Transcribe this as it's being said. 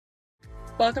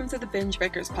Welcome to the Binge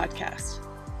Breakers podcast.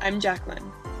 I'm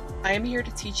Jacqueline. I am here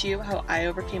to teach you how I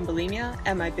overcame bulimia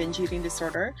and my binge eating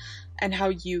disorder, and how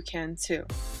you can too.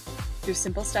 Through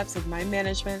simple steps of mind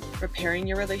management, repairing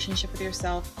your relationship with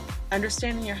yourself,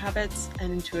 understanding your habits,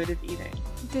 and intuitive eating.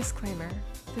 Disclaimer.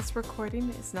 This recording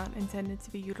is not intended to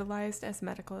be utilized as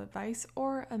medical advice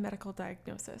or a medical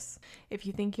diagnosis. If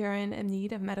you think you're in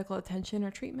need of medical attention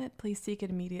or treatment, please seek it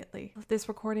immediately. This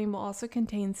recording will also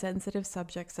contain sensitive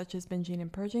subjects such as binging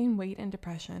and purging, weight, and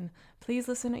depression. Please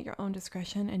listen at your own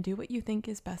discretion and do what you think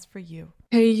is best for you.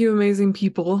 Hey, you amazing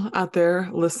people out there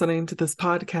listening to this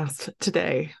podcast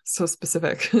today. So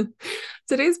specific.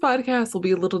 Today's podcast will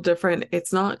be a little different.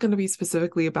 It's not going to be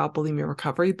specifically about bulimia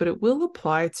recovery, but it will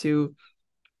apply to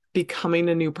becoming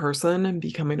a new person and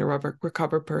becoming a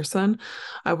recovered person.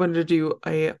 I wanted to do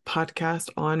a podcast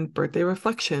on birthday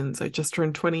reflections. I just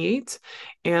turned 28,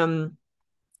 and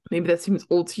maybe that seems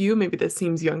old to you. Maybe that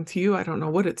seems young to you. I don't know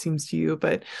what it seems to you,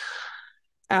 but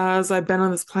as I've been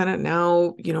on this planet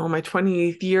now, my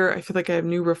 28th year, I feel like I have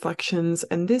new reflections.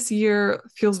 And this year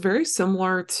feels very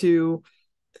similar to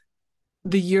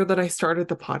the year that I started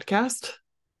the podcast.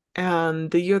 And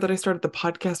the year that I started the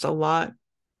podcast, a lot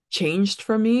changed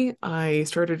for me. I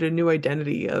started a new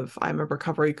identity of I'm a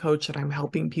recovery coach and I'm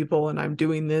helping people and I'm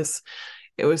doing this.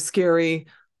 It was scary.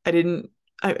 I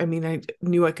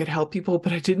knew I could help people,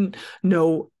 but I didn't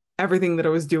know everything that I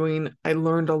was doing. I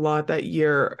learned a lot that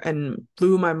year and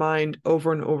blew my mind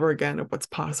over and over again of what's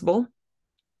possible.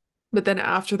 But then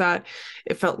after that,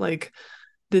 it felt like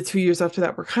the 2 years after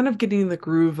that, we're kind of getting in the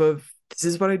groove of this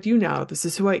is what I do now. This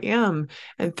is who I am,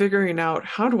 and figuring out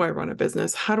how do I run a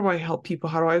business? How do I help people?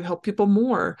 How do I help people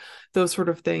more? Those sort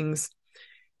of things.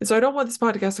 And so I don't want this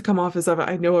podcast to come off as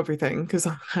I know everything, because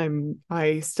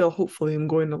I still hopefully am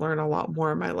going to learn a lot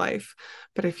more in my life.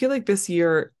 But I feel like this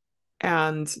year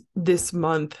and this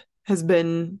month has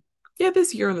been,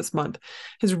 this year and this month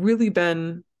has really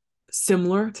been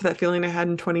similar to that feeling I had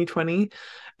in 2020.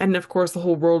 And of course, the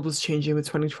whole world was changing with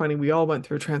 2020. We all went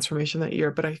through a transformation that year.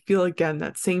 But I feel, again,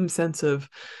 that same sense of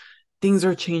things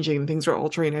are changing, things are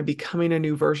altering. I'm becoming a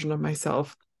new version of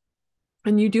myself.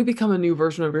 And you do become a new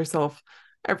version of yourself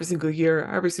every single year,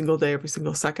 every single day, every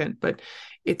single second. But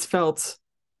it's felt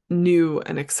new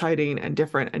and exciting and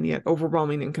different, and yet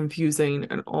overwhelming and confusing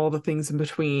and all the things in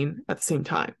between at the same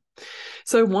time.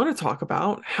 So I want to talk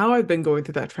about how I've been going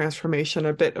through that transformation,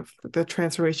 a bit of the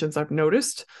transformations I've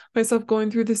noticed myself going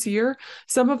through this year.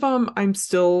 Some of them I'm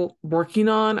still working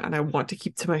on and I want to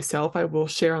keep to myself. I will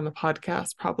share on the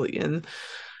podcast probably in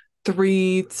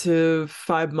 3 to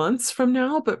 5 months from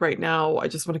now. But right now, I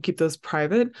just want to keep those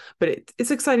private. But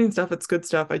it's exciting stuff. It's good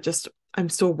stuff. I'm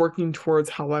still working towards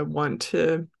how I want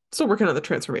to, still working on the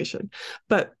transformation.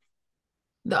 But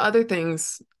the other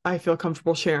things I feel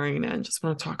comfortable sharing and just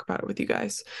want to talk about it with you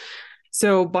guys.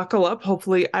 So buckle up.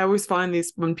 Hopefully, I always find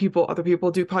these when other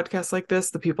people do podcasts like this,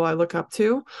 the people I look up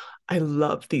to, I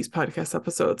love these podcast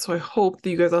episodes. So I hope that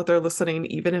you guys out there listening,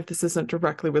 even if this isn't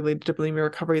directly related to bulimia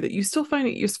recovery, that you still find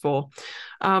it useful.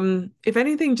 If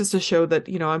anything, just to show that,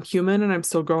 I'm human and I'm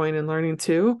still growing and learning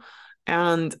too.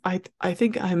 And I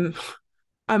think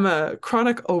I'm a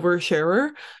chronic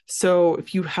oversharer. So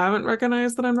if you haven't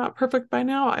recognized that I'm not perfect by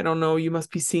now, I don't know, you must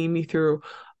be seeing me through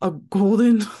a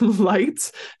golden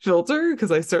light filter,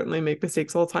 because I certainly make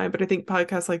mistakes all the time. But I think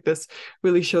podcasts like this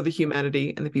really show the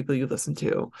humanity and the people you listen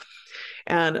to.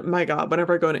 And my God,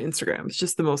 whenever I go to Instagram, it's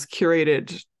just the most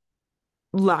curated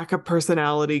lack of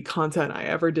personality content I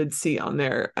ever did see on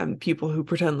there, and people who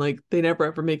pretend like they never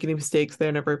ever make any mistakes,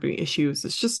 there never ever any issues.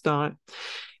 It's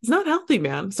not healthy,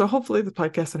 man. So hopefully the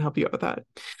podcast can help you out with that.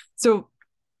 So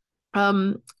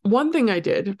one thing I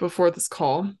did before this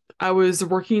call, I was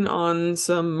working on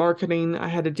some marketing I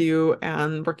had to do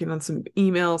and working on some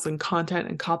emails and content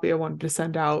and copy I wanted to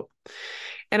send out.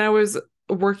 And I was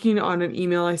working on an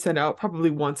email I send out probably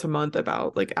once a month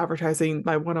about like advertising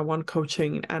my one-on-one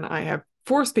coaching. And I have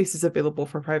 4 spaces available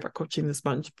for private coaching this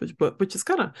month, which is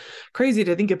kind of crazy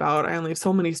to think about. I only have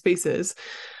so many spaces.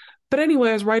 But anyway,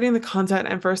 I was writing the content,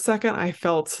 and for a second, I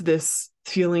felt this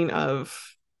feeling of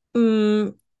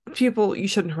people, you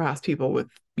shouldn't harass people with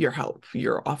your help,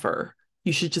 your offer.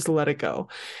 You should just let it go.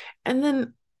 And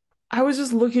then I was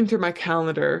just looking through my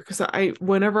calendar, because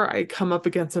whenever I come up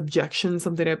against objections,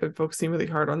 something I've been focusing really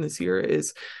hard on this year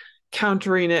is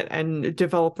countering it and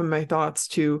developing my thoughts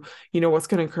to, what's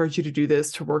going to encourage you to do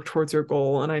this, to work towards your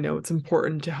goal. And I know it's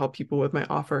important to help people with my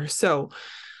offer. So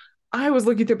I was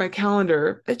looking through my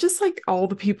calendar at just like all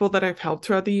the people that I've helped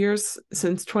throughout the years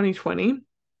since 2020.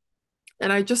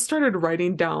 And I just started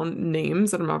writing down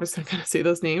names, and I'm obviously not going to say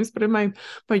those names, but in my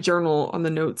journal on the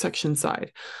note section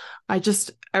side,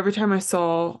 every time I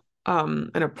saw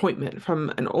an appointment from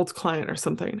an old client or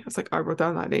something, I was like, I wrote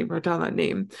down that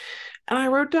name. And I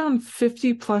wrote down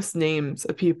 50 plus names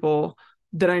of people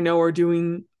that I know are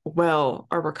doing well,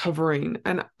 are recovering.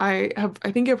 And I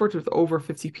think I've worked with over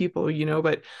 50 people,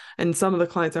 and some of the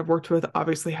clients I've worked with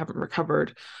obviously haven't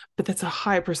recovered, but that's a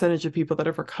high percentage of people that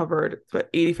have recovered.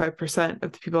 But 85%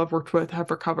 of the people I've worked with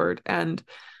have recovered. And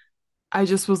I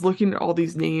just was looking at all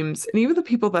these names, and even the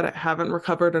people that haven't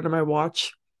recovered under my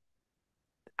watch,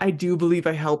 I do believe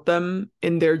I helped them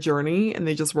in their journey and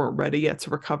they just weren't ready yet to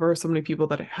recover. So many people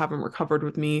that haven't recovered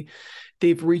with me,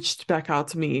 they've reached back out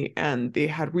to me and they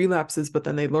had relapses, but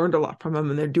then they learned a lot from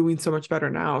them and they're doing so much better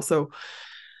now. So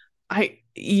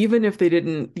even if they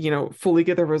didn't, fully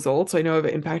get the results, I know I've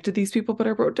impacted these people, but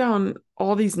I wrote down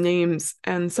all these names,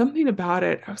 and something about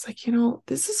it, I was like,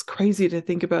 this is crazy to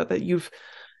think about, that you've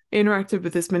interacted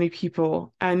with this many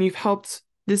people and you've helped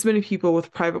this many people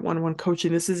with private one-on-one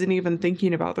coaching. This isn't even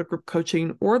thinking about the group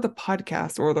coaching or the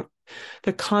podcast or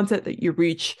the content that you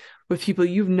reach with people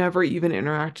you've never even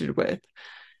interacted with.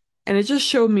 And it just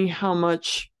showed me how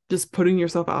much just putting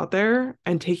yourself out there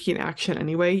and taking action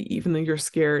anyway, even though you're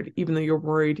scared, even though you're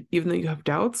worried, even though you have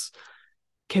doubts,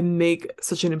 can make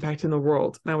such an impact in the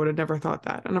world. And I would have never thought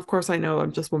that. And of course, I know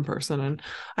I'm just one person and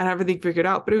I have everything figured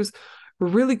out, but it was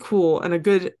really cool and a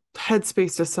good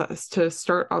headspace to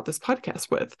start out this podcast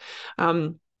with.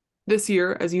 This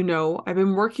year, as you know, I've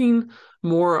been working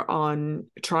more on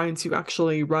trying to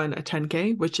actually run a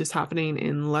 10K, which is happening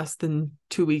in less than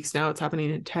 2 weeks now. It's happening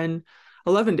in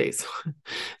 11 days.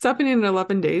 It's happening in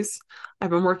 11 days. I've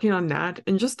been working on that,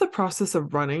 and just the process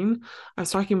of running. I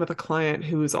was talking with a client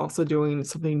who is also doing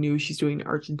something new. She's doing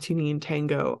Argentinian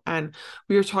tango. And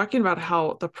we were talking about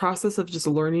how the process of just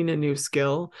learning a new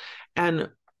skill and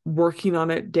working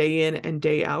on it day in and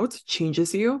day out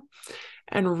changes you.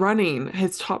 And running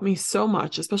has taught me so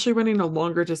much, especially running a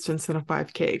longer distance than a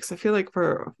 5K. Because I feel like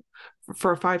for a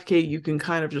 5K, you can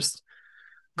kind of just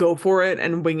go for it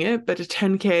and wing it. But a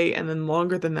 10K and then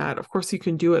longer than that, of course you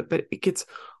can do it, but it gets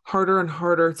harder and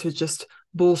harder to just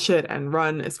bullshit and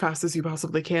run as fast as you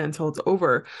possibly can until it's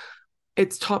over.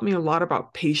 It's taught me a lot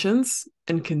about patience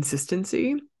and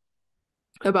consistency,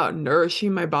 about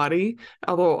nourishing my body,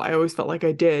 although I always felt like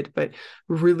I did, but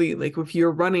really, like, if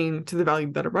you're running to the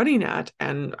value that I'm running at,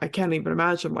 and I can't even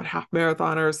imagine what half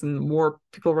marathoners and more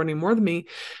people running more than me,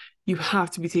 you have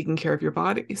to be taking care of your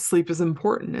body. Sleep is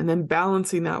important. And then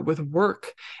balancing that with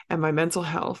work and my mental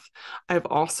health. I've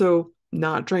also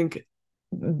not drank,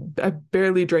 I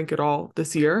barely drank at all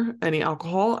this year, any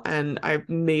alcohol. And I've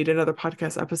made another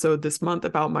podcast episode this month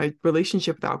about my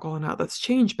relationship with alcohol and how that's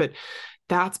changed. But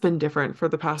that's been different for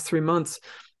the past 3 months.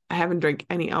 I haven't drank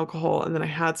any alcohol, and then I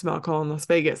had some alcohol in Las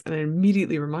Vegas, and it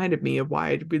immediately reminded me of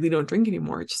why I really don't drink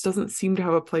anymore. It just doesn't seem to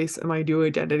have a place in my new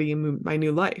identity and my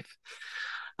new life.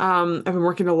 I've been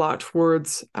working a lot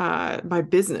towards my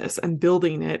business and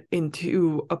building it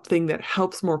into a thing that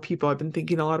helps more people. I've been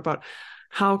thinking a lot about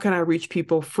how can I reach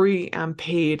people free and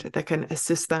paid that can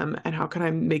assist them, and how can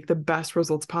I make the best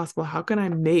results possible? How can I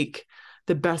make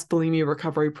the best bulimia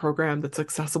recovery program that's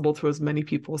accessible to as many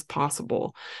people as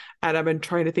possible? And I've been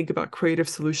trying to think about creative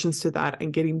solutions to that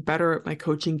and getting better at my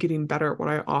coaching, getting better at what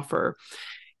I offer.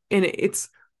 And it's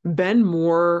been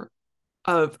more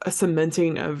of a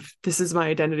cementing of, this is my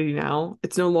identity now.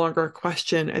 It's no longer a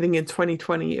question. I think in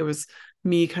 2020, it was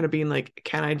me kind of being like,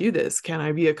 can I do this? Can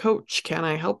I be a coach? Can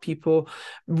I help people?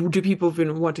 Do people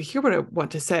even want to hear what I want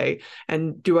to say?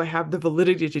 And do I have the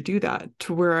validity to do that?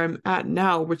 To where I'm at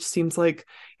now, which seems like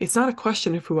it's not a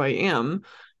question of who I am.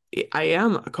 I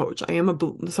am a coach. I am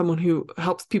someone who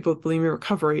helps people with bulimia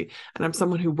recovery. And I'm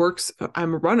someone who works,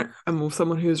 I'm a runner. I'm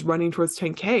someone who's running towards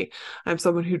 10K. I'm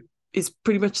someone who is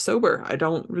pretty much sober. I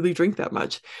don't really drink that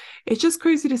much. It's just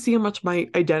crazy to see how much my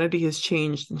identity has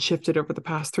changed and shifted over the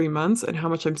past 3 months, and how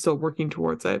much I'm still working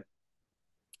towards it.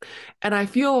 And I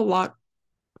feel a lot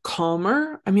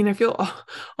calmer. I mean, I feel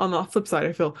on the flip side,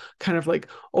 I feel kind of like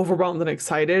overwhelmed and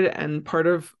excited. And part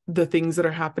of the things that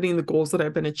are happening, the goals that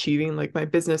I've been achieving, like my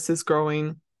business is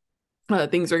growing,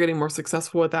 things are getting more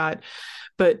successful with that.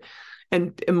 But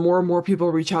and more and more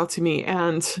people reach out to me,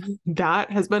 and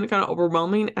that has been kind of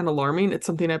overwhelming and alarming. It's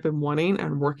something I've been wanting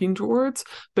and working towards,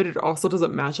 but it also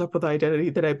doesn't match up with the identity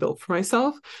that I built for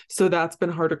myself. So that's been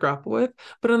hard to grapple with.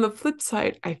 But on the flip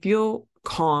side, I feel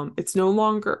calm. It's no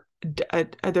longer,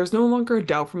 there's no longer a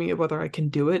doubt for me of whether I can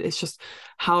do it. It's just,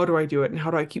 how do I do it? And how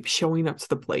do I keep showing up to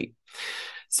the plate?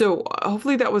 So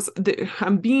hopefully that was,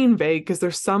 I'm being vague because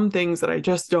there's some things that I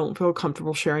just don't feel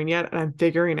comfortable sharing yet. And I'm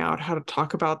figuring out how to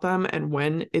talk about them and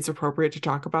when it's appropriate to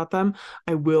talk about them.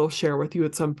 I will share with you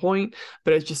at some point,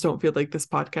 but I just don't feel like this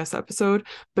podcast episode.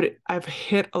 But I've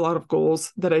hit a lot of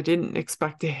goals that I didn't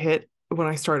expect to hit when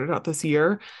I started out this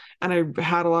year. And I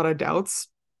had a lot of doubts,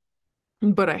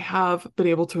 but I have been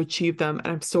able to achieve them, and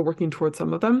I'm still working towards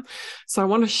some of them. So I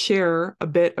want to share a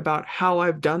bit about how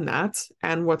I've done that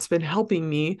and what's been helping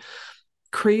me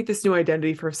create this new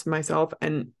identity for myself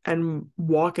and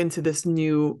walk into this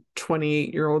new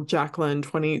 28-year-old Jacqueline,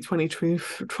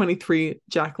 23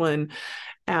 Jacqueline.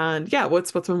 And yeah,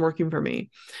 what's been working for me.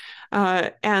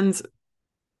 And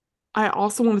I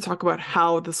also want to talk about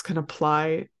how this can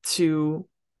apply to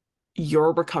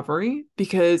your recovery,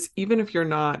 because even if you're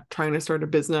not trying to start a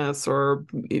business or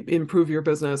improve your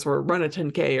business or run a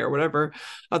 10K or whatever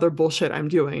other bullshit I'm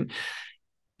doing,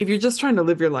 if you're just trying to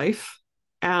live your life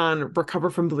and recover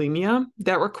from bulimia,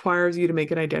 that requires you to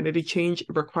make an identity change.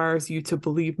 It requires you to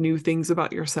believe new things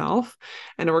about yourself,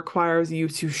 and it requires you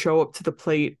to show up to the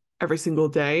plate every single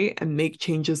day and make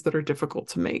changes that are difficult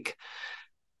to make.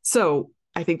 So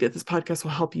I think that this podcast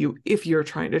will help you if you're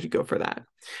trying to go for that.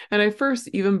 And I first,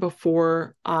 even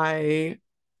before I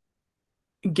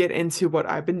get into what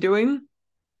I've been doing,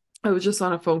 I was just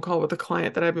on a phone call with a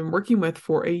client that I've been working with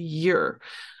for a year.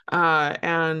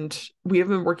 And we have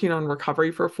been working on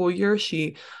recovery for a full year.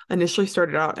 She initially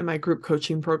started out in my group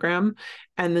coaching program,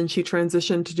 and then she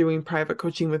transitioned to doing private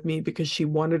coaching with me because she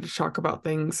wanted to talk about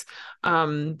things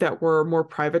that were more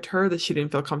private to her that she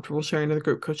didn't feel comfortable sharing in the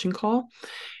group coaching call.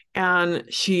 And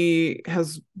she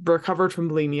has recovered from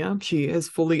bulimia. She has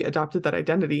fully adopted that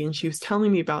identity. And she was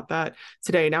telling me about that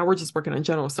today. Now we're just working on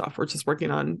general stuff. We're just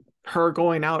working on her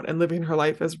going out and living her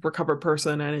life as a recovered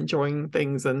person and enjoying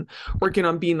things and working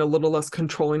on being a little less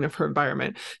controlling of her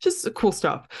environment. Just cool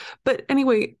stuff. But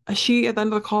anyway, she at the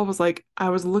end of the call was like, I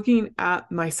was looking at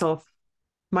myself,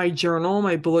 my journal,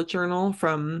 my bullet journal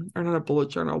from, or not a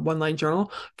bullet journal, one-line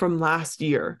journal from last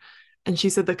year. And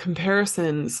she said the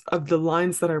comparisons of the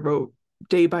lines that I wrote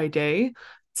day by day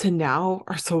to now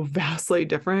are so vastly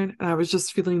different. And I was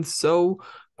just feeling so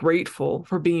grateful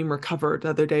for being recovered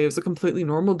the other day. It was a completely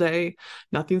normal day.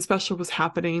 Nothing special was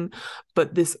happening.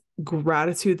 But this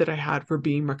gratitude that I had for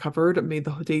being recovered made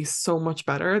the day so much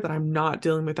better that I'm not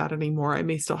dealing with that anymore. I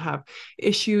may still have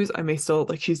issues. I may still,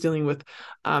 like, she's dealing with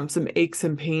some aches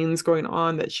and pains going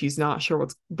on that she's not sure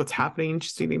what's happening.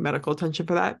 She's needing medical attention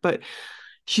for that. But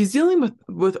she's dealing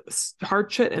with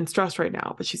hard shit and stress right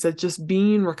now, but she said just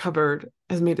being recovered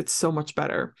has made it so much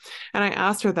better. And I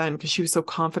asked her then, because she was so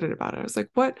confident about it, I was like,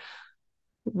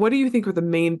 what do you think were the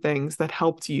main things that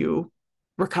helped you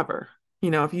recover?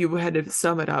 You know, if you had to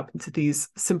sum it up into these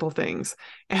simple things.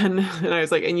 And I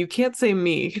was like, and you can't say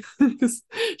me, because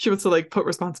she wants to like put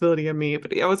responsibility on me,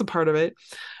 but I was a part of it.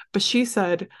 But she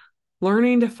said,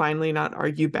 learning to finally not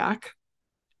argue back.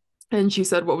 And she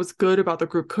said, what was good about the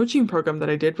group coaching program that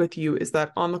I did with you is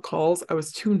that on the calls, I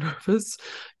was too nervous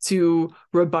to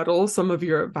rebuttal some of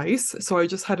your advice. So I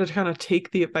just had to kind of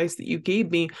take the advice that you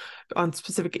gave me on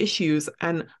specific issues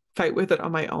and fight with it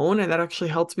on my own. And that actually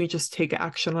helped me just take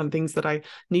action on things that I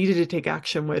needed to take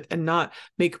action with and not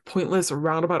make pointless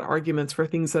roundabout arguments for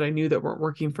things that I knew that weren't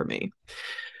working for me.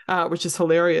 Which is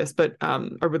hilarious, but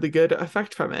a really good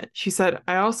effect from it. She said,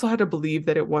 I also had to believe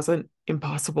that it wasn't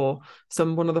impossible.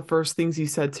 One of the first things you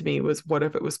said to me was, what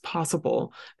if it was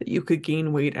possible that you could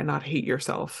gain weight and not hate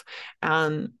yourself?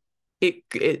 And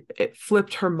it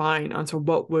flipped her mind onto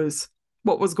what was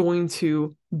going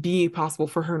to be possible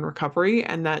for her in recovery,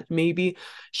 and that maybe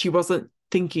she wasn't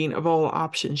thinking of all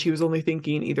options. She was only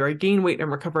thinking either I gain weight and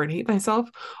recover and hate myself,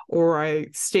 or I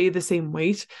stay the same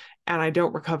weight and I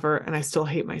don't recover and I still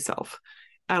hate myself.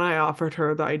 And I offered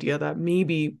her the idea that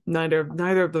maybe neither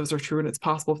of those are true, and it's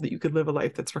possible that you could live a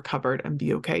life that's recovered and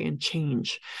be okay and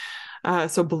change.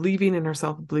 So believing in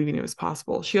herself, believing it was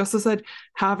possible. She also said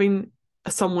having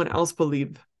someone else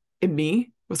believe in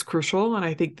me was crucial. And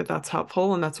I think that that's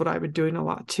helpful. And that's what I've been doing a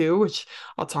lot too, which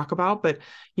I'll talk about. But,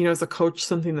 you know, as a coach,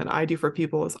 something that I do for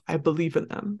people is I believe in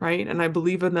them, right? And I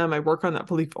believe in them. I work on that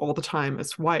belief all the time.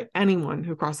 It's why anyone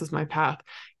who crosses my path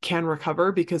can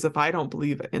recover, because if I don't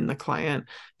believe in the client,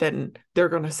 then they're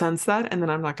going to sense that. And then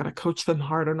I'm not going to coach them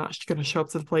hard. I'm not going to show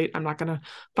up to the plate. I'm not going to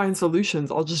find solutions.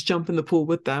 I'll just jump in the pool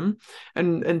with them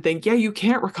and think, yeah, you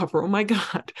can't recover. Oh my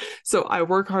God. So I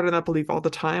work hard on that belief all the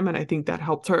time. And I think that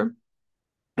helped her.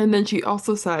 And then she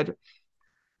also said,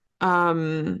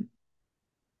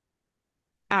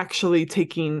 actually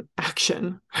taking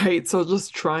action, right? So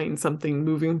just trying something,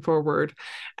 moving forward.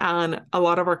 And a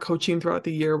lot of our coaching throughout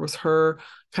the year was her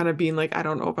kind of being like, I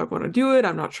don't know if I want to do it.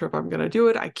 I'm not sure if I'm going to do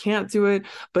it. I can't do it,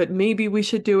 but maybe we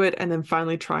should do it. And then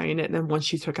finally trying it. And then once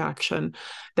she took action,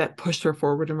 that pushed her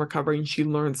forward in recovery, and she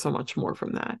learned so much more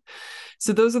from that.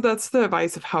 So that's the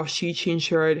advice of how she changed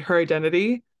her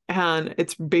identity. And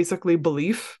it's basically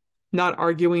belief, not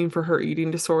arguing for her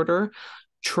eating disorder,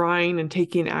 trying and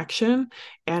taking action,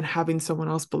 and having someone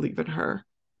else believe in her.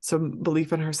 So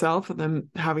belief in herself, and then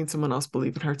having someone else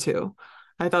believe in her too.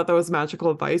 I thought that was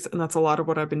magical advice, and that's a lot of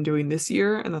what I've been doing this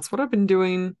year, and that's what I've been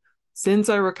doing since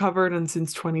I recovered and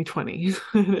since 2020.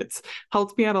 And it's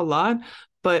helped me out a lot.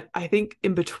 But I think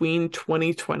in between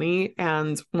 2020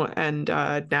 and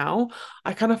now,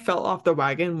 I kind of fell off the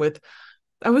wagon with,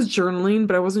 I was journaling,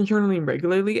 but I wasn't journaling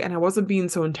regularly, and I wasn't being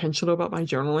so intentional about my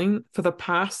journaling. For the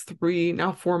past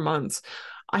 4 months,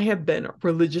 I have been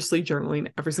religiously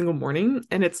journaling every single morning,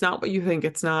 and it's not what you think.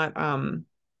 It's not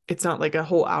like a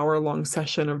whole hour-long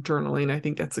session of journaling. I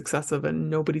think that's excessive, and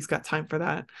nobody's got time for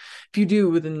that. If you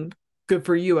do, then good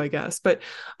for you, I guess. But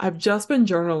I've just been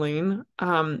journaling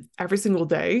every single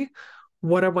day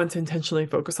what I want to intentionally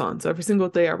focus on. So every single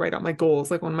day I write out my goals.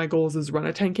 Like one of my goals is run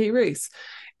a 10K race.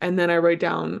 And then I write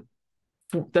down,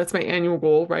 that's my annual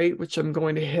goal, right? Which I'm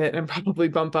going to hit and probably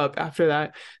bump up after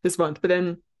that this month. But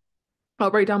then I'll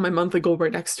write down my monthly goal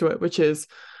right next to it, which is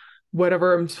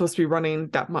whatever I'm supposed to be running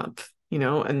that month,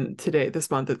 and this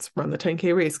month it's run the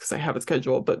 10K race because I have it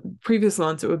scheduled. But previous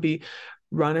months it would be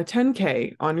run a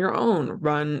 10K on your own,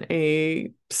 run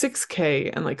a 6K,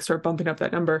 and like start bumping up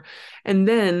that number. And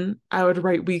then I would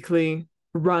write weekly,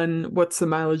 run, what's the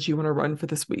mileage you want to run for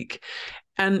this week?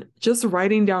 And just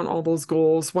writing down all those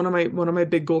goals. One of my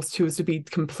big goals too is to be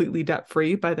completely debt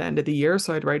free by the end of the year.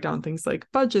 So I'd write down things like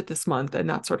budget this month and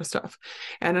that sort of stuff.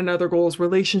 And another goal is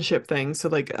relationship things. So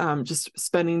like just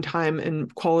spending time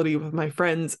and quality with my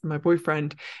friends, my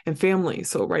boyfriend, and family.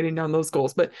 So writing down those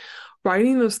goals. But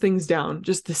writing those things down,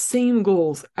 just the same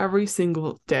goals every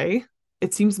single day,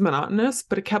 it seems monotonous,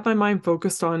 but it kept my mind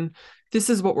focused on this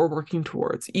is what we're working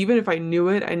towards. Even if I knew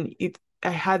it, and I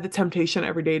had the temptation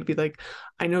every day to be like,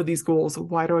 I know these goals,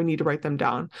 why do I need to write them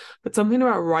down? But something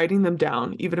about writing them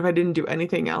down, even if I didn't do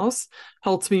anything else,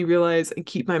 helps me realize and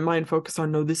keep my mind focused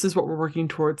on, no, this is what we're working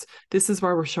towards. This is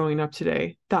why we're showing up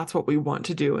today. That's what we want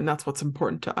to do. And that's what's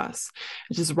important to us.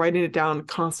 And just writing it down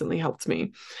constantly helped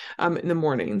me in the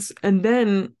mornings. And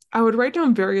then I would write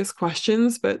down various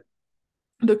questions, but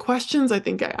the questions I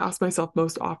think I asked myself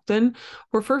most often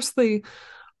were, firstly,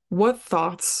 what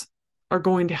thoughts are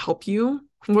going to help you?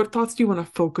 What thoughts do you want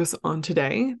to focus on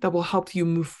today that will help you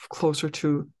move closer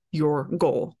to your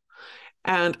goal?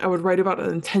 And I would write about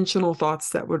intentional thoughts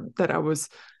that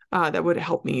would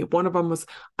help me. One of them was,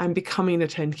 I'm becoming a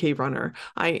 10K runner.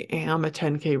 I am a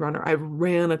 10K runner. I've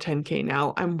ran a 10K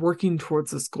now. I'm working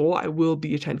towards this goal. I will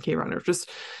be a 10K runner. Just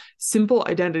simple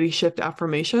identity shift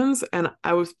affirmations. And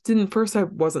I wasn't,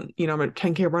 I'm a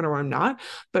 10K runner, I'm not,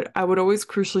 but I would always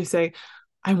crucially say,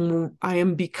 I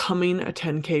am becoming a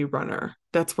 10K runner.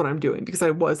 That's what I'm doing, because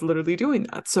I was literally doing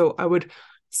that. So I would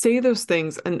say those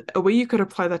things. And a way you could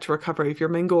apply that to recovery, if your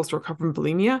main goal is to recover from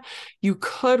bulimia, you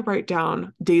could write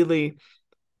down daily,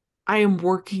 I am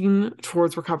working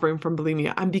towards recovering from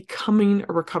bulimia. I'm becoming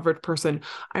a recovered person.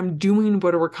 I'm doing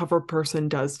what a recovered person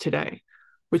does today,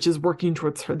 which is working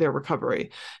towards their recovery.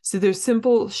 So there's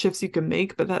simple shifts you can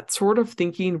make, but that sort of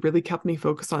thinking really kept me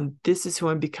focused on, this is who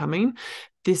I'm becoming.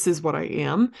 This is what I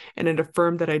am. And it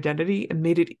affirmed that identity and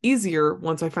made it easier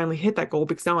once I finally hit that goal,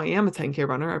 because now I am a 10K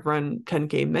runner. I've run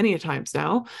 10K many a times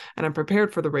now, and I'm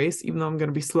prepared for the race, even though I'm going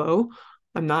to be slow.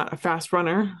 I'm not a fast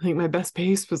runner. I think my best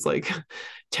pace was like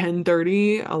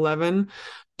 10:30, 11.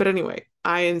 But anyway,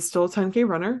 I am still a 10K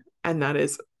runner, and that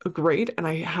is great. And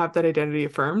I have that identity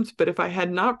affirmed. But if I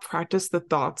had not practiced the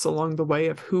thoughts along the way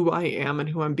of who I am and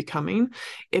who I'm becoming,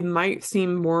 it might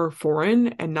seem more foreign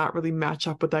and not really match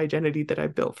up with the identity that I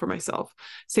built for myself.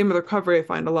 Same with recovery. I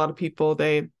find a lot of people,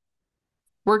 they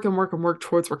work and work and work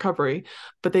towards recovery,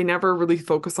 but they never really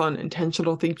focus on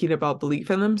intentional thinking about belief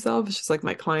in themselves. Just like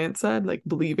my client said, like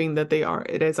believing that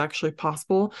it is actually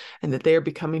possible and that they are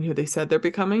becoming who they said they're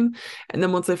becoming. And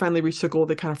then once they finally reach the goal,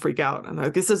 they kind of freak out. And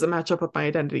like, this doesn't match up with my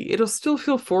identity. It'll still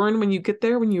feel foreign when you get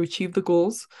there, when you achieve the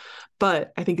goals,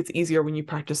 but I think it's easier when you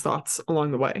practice thoughts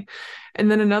along the way.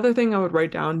 And then another thing I would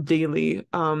write down daily,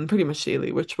 pretty much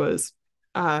daily, which was,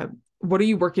 what are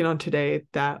you working on today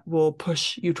that will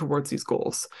push you towards these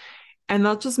goals? And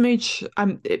that just made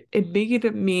it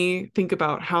made me think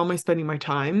about, how am I spending my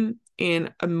time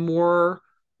in a more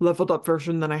leveled up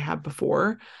version than I had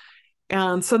before.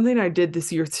 And something I did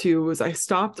this year too was I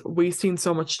stopped wasting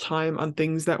so much time on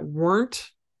things that weren't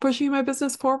pushing my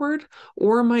business forward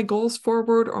or my goals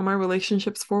forward or my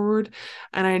relationships forward.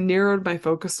 And I narrowed my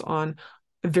focus on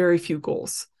very few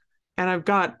goals. And I've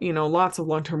got, lots of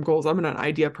long-term goals. I'm an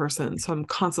idea person, so I'm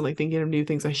constantly thinking of new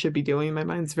things I should be doing. My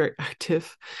mind's very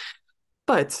active.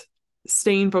 But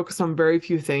staying focused on very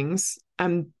few things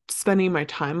and spending my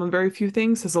time on very few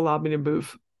things has allowed me to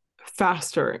move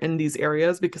faster in these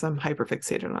areas because I'm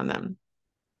hyperfixated on them.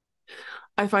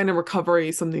 I find in recovery,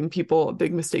 a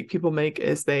big mistake people make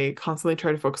is they constantly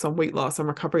try to focus on weight loss and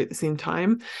recovery at the same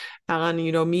time. And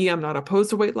me, I'm not opposed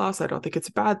to weight loss. I don't think it's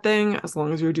a bad thing as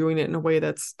long as you're doing it in a way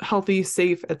that's healthy,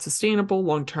 safe, and sustainable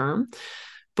long-term.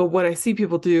 But what I see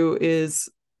people do is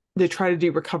they try to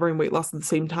do recovery and weight loss at the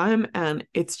same time, and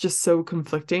it's just so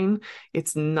conflicting.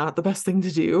 It's not the best thing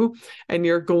to do. And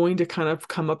you're going to kind of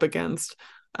come up against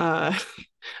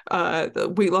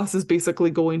weight loss is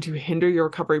basically going to hinder your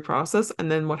recovery process.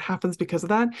 And then what happens because of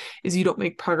that is you don't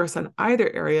make progress on either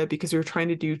area because you're trying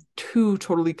to do two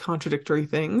totally contradictory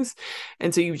things.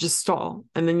 And so you just stall.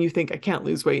 And then you think, I can't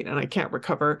lose weight and I can't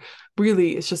recover.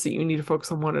 Really, it's just that you need to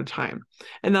focus on one at a time.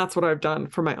 And that's what I've done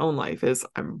for my own life is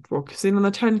I'm focusing on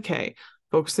the 10K,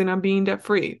 focusing on being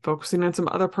debt-free, focusing on some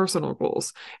other personal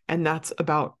goals. And that's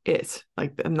about it.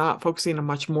 Like, I'm not focusing on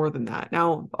much more than that.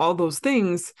 Now, all those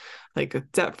things like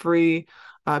debt-free,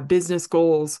 business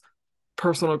goals,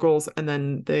 personal goals, and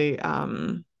then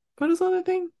what is the other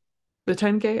thing? The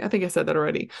 10K? I think I said that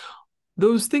already.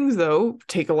 Those things, though,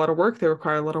 take a lot of work. They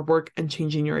require a lot of work and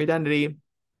changing your identity.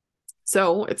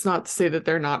 So it's not to say that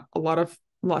they're not a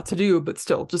lot to do, but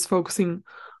still just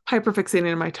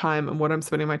hyperfixating on my time and what I'm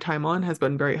spending my time on has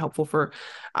been very helpful for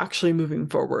actually moving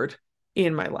forward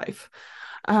in my life.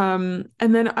 And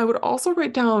then I would also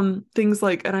write down things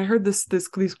like, and I heard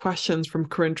these questions from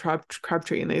Corinne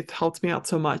Crabtree, and they've helped me out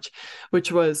so much,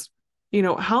 which was,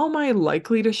 how am I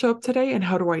likely to show up today, and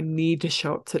how do I need to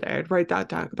show up today? I'd write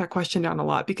that question down a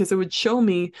lot because it would show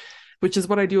me, which is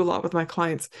what I do a lot with my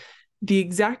clients, the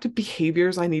exact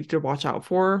behaviors I needed to watch out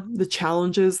for, the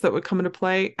challenges that would come into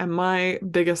play. And my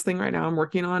biggest thing right now I'm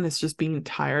working on is just being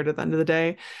tired at the end of the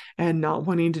day and not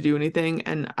wanting to do anything.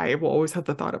 And I will always have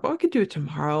the thought of, I could do it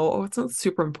tomorrow. Oh, it's not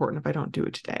super important if I don't do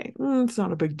it today. It's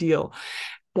not a big deal.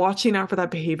 Watching out for that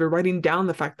behavior, writing down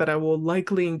the fact that I will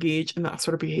likely engage in that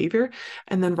sort of behavior,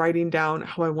 and then writing down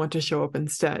how I want to show up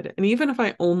instead. And even if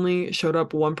I only showed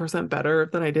up 1% better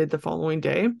than I did the following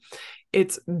day,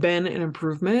 it's been an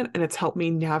improvement, and it's helped me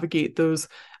navigate those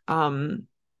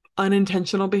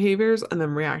unintentional behaviors and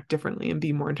then react differently and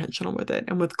be more intentional with it.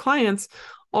 And with clients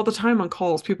all the time on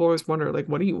calls, people always wonder, like,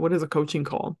 what is a coaching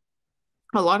call?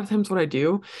 A lot of times what I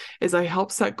do is I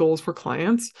help set goals for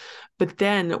clients, but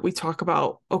then we talk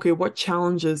about, okay, what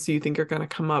challenges do you think are going to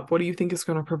come up? What do you think is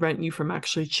going to prevent you from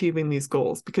actually achieving these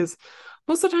goals? Because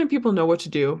most of the time people know what to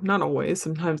do. Not always.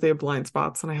 Sometimes they have blind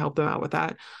spots and I help them out with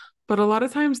that. But a lot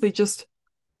of times they just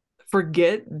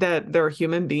forget that they're a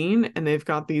human being and they've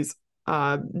got these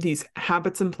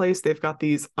habits in place. They've got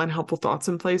these unhelpful thoughts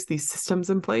in place, these systems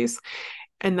in place.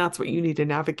 And that's what you need to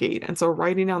navigate. And so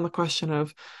writing down the question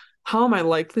of, how am I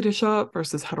likely to show up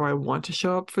versus how do I want to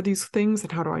show up for these things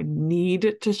and how do I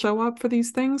need to show up for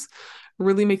these things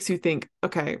really makes you think,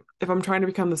 okay, if I'm trying to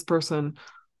become this person,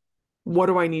 what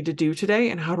do I need to do today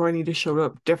and how do I need to show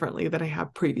up differently than I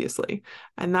have previously?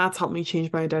 And that's helped me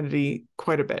change my identity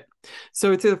quite a bit.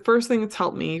 So I'd say the first thing that's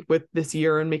helped me with this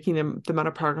year and making the amount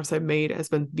of progress I've made has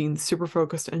been being super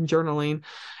focused and journaling.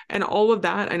 And all of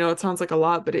that, I know it sounds like a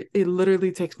lot, but it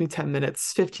literally takes me 10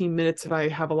 minutes, 15 minutes if I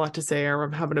have a lot to say or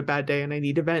I'm having a bad day and I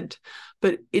need to vent.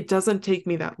 But it doesn't take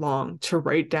me that long to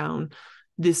write down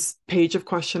this page of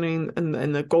questioning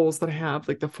and the goals that I have,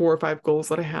 like the 4 or 5 goals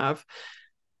that I have.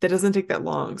 That doesn't take that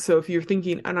long. So if you're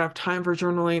thinking, I don't have time for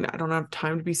journaling, I don't have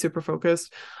time to be super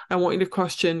focused, I want you to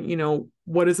question,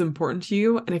 what is important to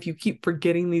you? And if you keep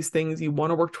forgetting these things, you want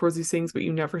to work towards these things, but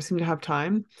you never seem to have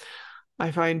time,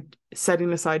 I find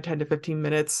setting aside 10 to 15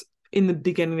 minutes in the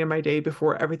beginning of my day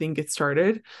before everything gets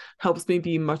started helps me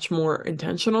be much more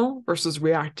intentional versus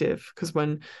reactive. Because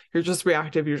when you're just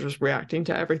reactive, you're just reacting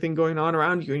to everything going on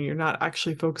around you and you're not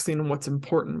actually focusing on what's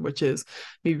important, which is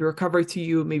maybe recovery to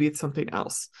you, maybe it's something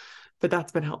else. But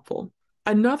that's been helpful.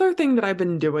 Another thing that I've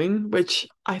been doing, which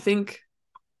I think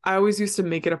I always used to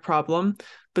make it a problem,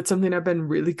 but something I've been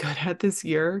really good at this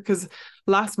year, because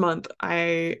last month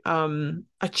I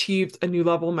achieved a new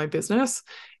level in my business.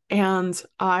 And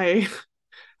I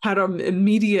had an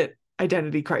immediate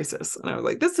identity crisis. And I was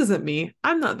like, this isn't me.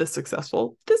 I'm not this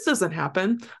successful. This doesn't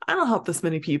happen. I don't help this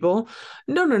many people.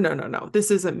 No. This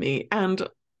isn't me. And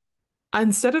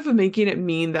instead of making it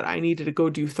mean that I needed to go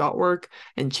do thought work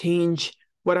and change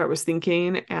what I was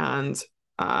thinking and,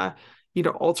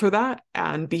 alter that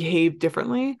and behave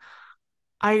differently.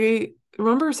 I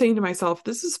remember saying to myself,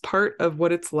 this is part of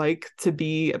what it's like to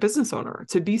be a business owner,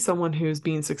 to be someone who's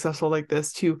being successful like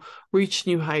this, to reach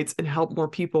new heights and help more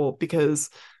people, because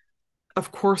of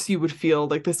course you would feel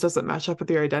like this doesn't match up with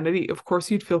your identity. Of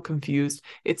course you'd feel confused.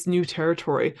 It's new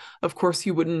territory. Of course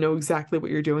you wouldn't know exactly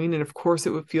what you're doing. And of course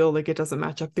it would feel like it doesn't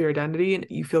match up with your identity and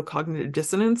you feel cognitive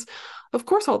dissonance. Of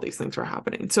course all these things are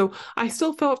happening. So I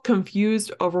still felt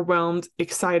confused, overwhelmed,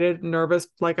 excited, nervous,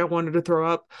 like I wanted to throw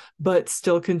up, but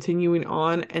still continuing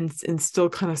on and still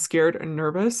kind of scared and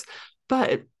nervous.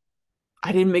 But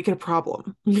I didn't make it a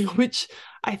problem, which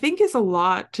I think is a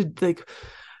lot to like.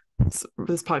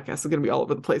 This podcast is going to be all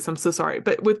over the place. I'm so sorry.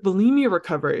 But with bulimia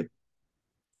recovery,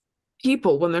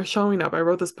 people, when they're showing up, I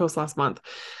wrote this post last month,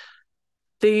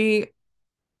 they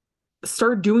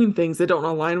start doing things that don't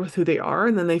align with who they are,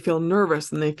 and then they feel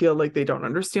nervous and they feel like they don't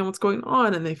understand what's going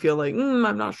on, and they feel like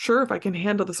I'm not sure if I can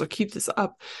handle this or keep this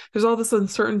up. There's all this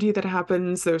uncertainty that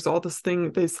happens. There's all this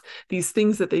thing, there's these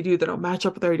things that they do that don't match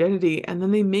up with their identity, and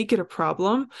then they make it a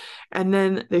problem, and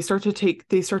then they start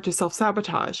to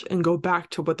self-sabotage and go back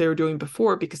to what they were doing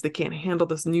before because they can't handle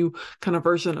this new kind of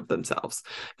version of themselves.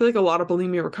 I feel like a lot of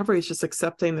bulimia recovery is just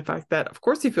accepting the fact that of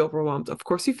course you feel overwhelmed, of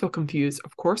course you feel confused,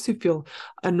 of course you feel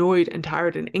annoyed and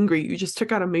tired and angry. You just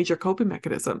took out a major coping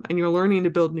mechanism, and you're learning to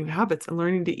build new habits and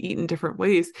learning to eat in different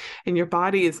ways, and your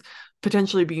body is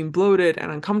potentially being bloated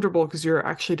and uncomfortable because you're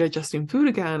actually digesting food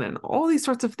again and all these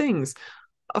sorts of things,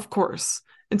 of course.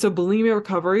 And so bulimia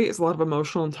recovery is a lot of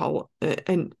emotional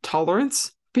and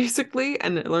tolerance, basically,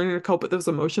 and learning to cope with those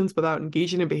emotions without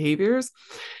engaging in behaviors.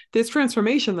 This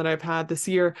transformation that I've had this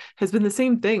year has been the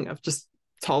same thing of just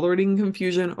tolerating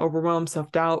confusion, overwhelm,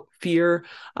 self-doubt, fear,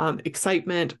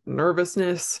 excitement,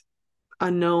 nervousness,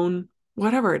 unknown,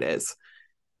 whatever it is,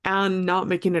 and not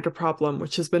making it a problem,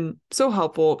 which has been so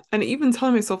helpful. And even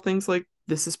telling myself things like,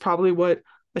 this is probably what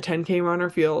a 10K runner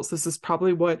feels. This is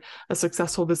probably what a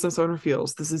successful business owner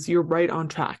feels. You're right on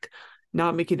track,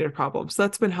 not making it a problem. So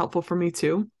that's been helpful for me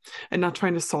too, and not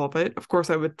trying to solve it. Of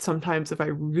course, I would sometimes, if I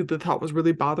really thought was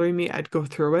really bothering me, I'd go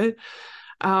through it.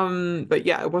 But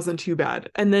yeah, it wasn't too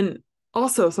bad. And then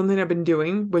also something I've been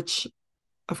doing, which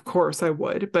of course I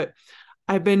would, but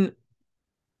I've been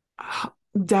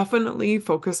definitely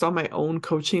focused on my own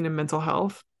coaching and mental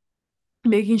health,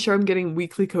 making sure I'm getting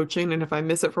weekly coaching. And if I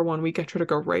miss it for 1 week, I try to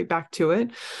go right back to it,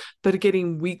 but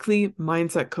getting weekly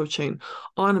mindset coaching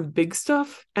on big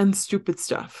stuff and stupid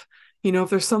stuff. If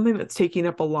there's something that's taking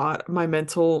up a lot of my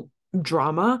mental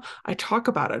drama, I talk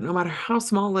about it, no matter how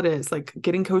small it is, like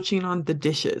getting coaching on the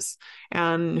dishes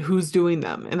and who's doing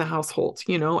them in the household,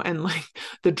 and like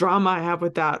the drama I have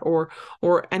with that, or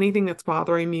anything that's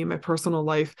bothering me in my personal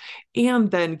life, and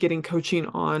then getting coaching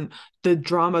on the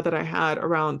drama that I had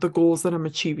around the goals that I'm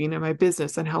achieving in my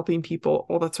business and helping people,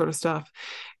 all that sort of stuff.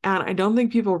 And I don't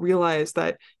think people realize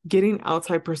that getting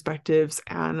outside perspectives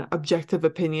and objective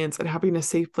opinions and having a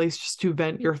safe place just to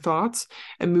vent your thoughts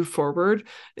and move forward,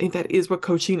 I think that is what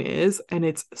coaching is. And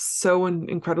it's so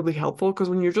incredibly helpful, because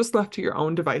when you're just left to your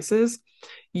own devices,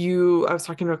 I was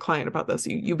talking to a client about this,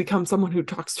 you become someone who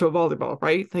talks to a volleyball,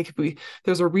 right? Like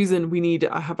there's a reason we need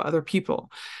to have other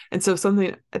people. And so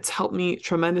something that's helped me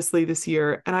tremendously this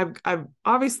year, and I've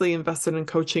obviously invested in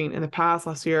coaching in the past.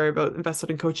 Last year I invested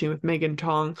in coaching with Megan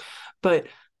Tong, but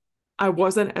I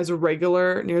wasn't as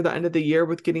regular near the end of the year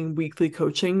with getting weekly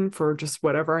coaching for just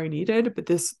whatever I needed. But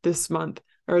this month,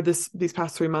 or these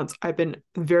past 3 months, I've been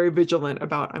very vigilant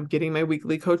about, I'm getting my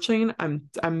weekly coaching.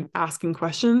 I'm asking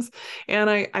questions, and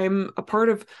I'm a part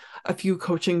of a few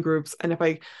coaching groups. And if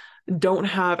I don't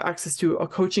have access to a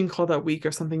coaching call that week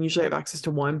or something, usually I have access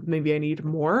to one, maybe I need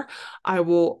more, I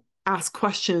will ask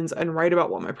questions and write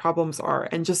about what my problems are,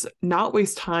 and just not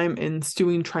waste time in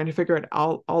stewing, trying to figure it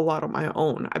out a lot on my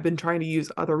own. I've been trying to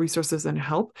use other resources and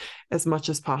help as much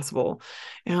as possible.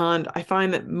 And I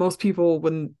find that most people,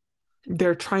 when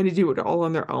they're trying to do it all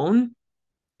on their own,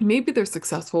 maybe they're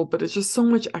successful, but it's just so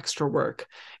much extra work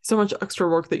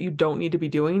that you don't need to be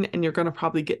doing. And you're going to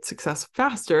probably get success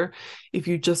faster if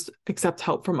you just accept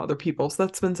help from other people. So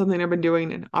that's been something I've been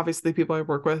doing. And obviously people I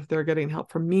work with, they're getting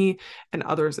help from me and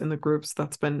others in the groups.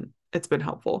 It's been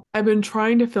helpful. I've been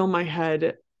trying to fill my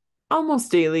head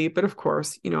almost daily, but of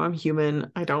course, I'm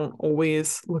human. I don't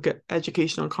always look at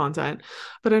educational content,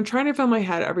 but I'm trying to fill my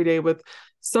head every day with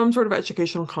some sort of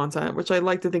educational content, which I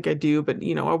like to think I do, but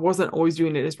I wasn't always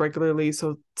doing it as regularly.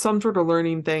 So some sort of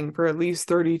learning thing for at least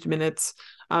 30 minutes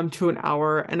to an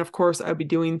hour. And of course, I'd be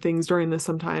doing things during this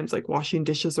sometimes, like washing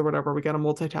dishes or whatever. We got to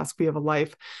multitask. We have a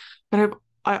life. But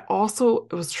I also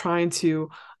was trying to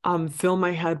fill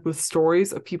my head with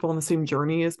stories of people on the same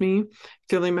journey as me,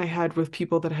 filling my head with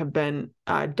people that have been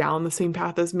down the same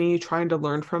path as me, trying to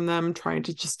learn from them, trying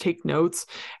to just take notes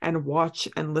and watch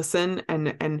and listen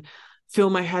and fill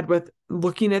my head with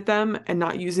looking at them and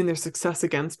not using their success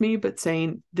against me, but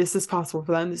saying, this is possible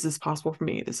for them, this is possible for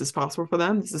me, this is possible for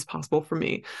them, this is possible for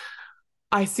me.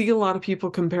 I see a lot of people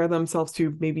compare themselves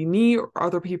to maybe me or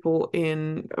other people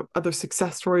in other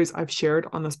success stories I've shared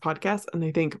on this podcast, and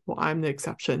they think, well, I'm the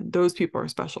exception. Those people are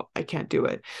special. I can't do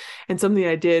it. And something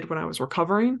I did when I was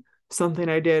recovering, something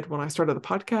I did when I started the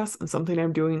podcast, and something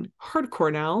I'm doing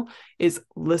hardcore now is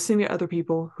listening to other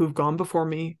people who've gone before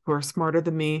me, who are smarter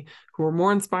than me, who are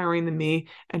more inspiring than me,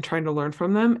 and trying to learn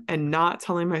from them, and not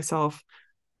telling myself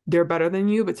they're better than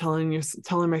you, but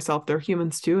telling myself they're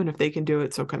humans too. And if they can do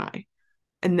it, so can I.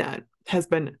 And that has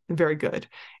been very good.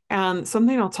 And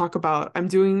something I'll talk about, I'm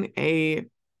doing a,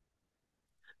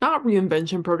 not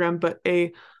reinvention program, but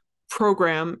a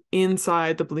program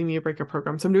inside the Bulimia Breakup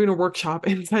program. So I'm doing a workshop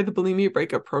inside the Bulimia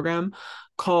Breakup program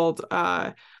called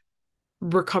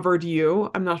Recovered You.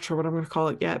 I'm not sure what I'm going to call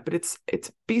it yet, but it's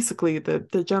basically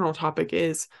the general topic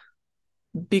is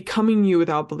becoming you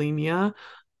without bulimia,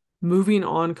 moving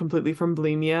on completely from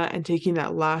bulimia, and taking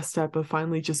that last step of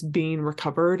finally just being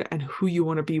recovered and who you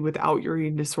want to be without your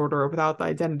eating disorder or without the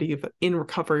identity of in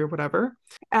recovery or whatever.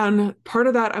 And part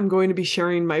of that, I'm going to be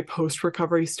sharing my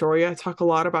post-recovery story. I talk a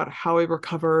lot about how I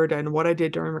recovered and what I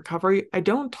did during recovery. I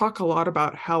don't talk a lot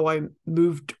about how I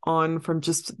moved on from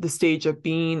just the stage of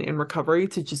being in recovery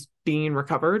to just being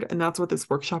recovered. And that's what this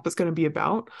workshop is going to be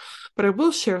about. But I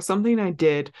will share something I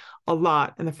did a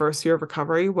lot in the first year of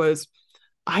recovery was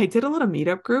I did a lot of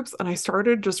meetup groups, and I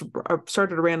started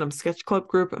a random sketch club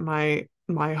group in my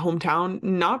hometown,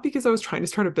 not because I was trying to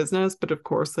start a business, but of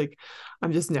course, like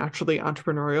I'm just naturally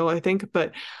entrepreneurial, I think,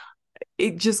 but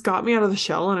it just got me out of the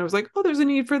shell. And I was like, oh, there's a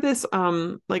need for this.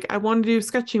 Like I want to do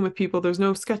sketching with people. There's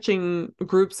no sketching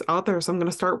groups out there. So I'm going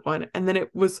to start one. And then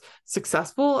it was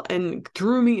successful and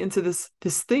drew me into this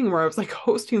thing where I was like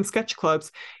hosting sketch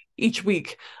clubs each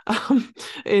week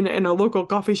in a local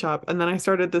coffee shop. And then I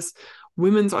started this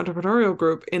women's entrepreneurial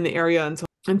group in the area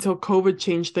until COVID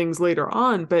changed things later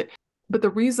on. But the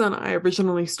reason I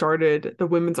originally started the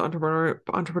women's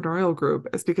entrepreneurial group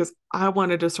is because I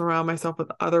wanted to surround myself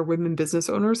with other women business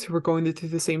owners who were going through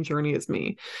the same journey as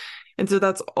me. And so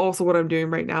that's also what I'm doing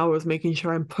right now, is making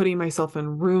sure I'm putting myself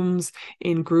in rooms,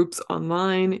 in groups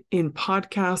online, in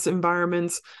podcast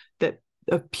environments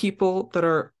of people that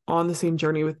are on the same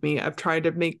journey with me. I've tried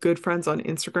to make good friends on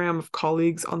Instagram of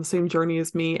colleagues on the same journey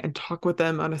as me and talk with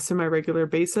them on a semi-regular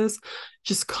basis,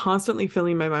 just constantly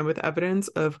filling my mind with evidence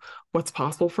of what's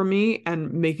possible for me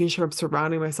and making sure I'm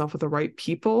surrounding myself with the right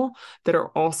people that are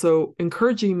also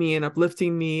encouraging me and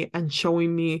uplifting me and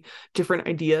showing me different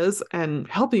ideas and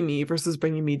helping me versus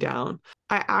bringing me down.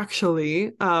 I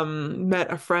actually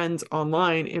met a friend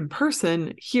online in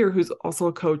person here who's also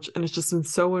a coach, and it's just been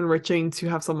so enriching to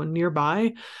have someone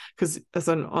nearby, because as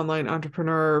an online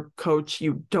entrepreneur coach,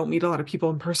 you don't meet a lot of people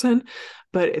in person,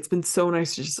 but it's been so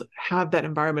nice to just have that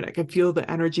environment. I can feel the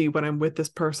energy when I'm with this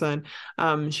person.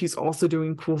 She's also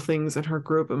doing cool things in her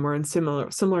group, and we're in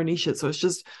similar niches. So it's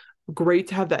just great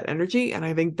to have that energy. And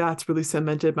I think that's really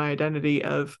cemented my identity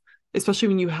of, especially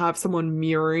when you have someone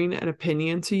mirroring an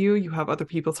opinion to you, you have other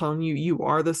people telling you, you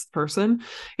are this person.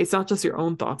 It's not just your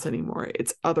own thoughts anymore,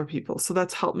 it's other people. So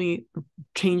that's helped me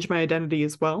change my identity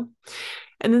as well.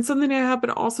 And then something I have been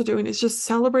also doing is just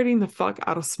celebrating the fuck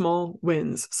out of small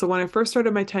wins. So when I first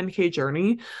started my 10K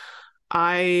journey,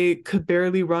 I could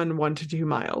barely run 1 to 2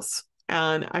 miles.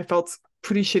 And I felt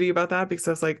pretty shitty about that because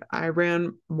I was like, I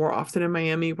ran more often in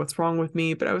Miami. What's wrong with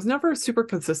me? But I was never super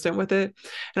consistent with it.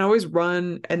 And I always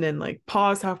run and then like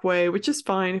pause halfway, which is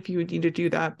fine if you need to do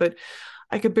that. But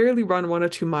I could barely run 1 or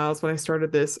 2 miles when I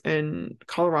started this in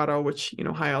Colorado, which, you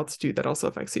know, high altitude, that also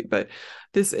affects you. But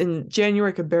this in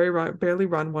January, I could barely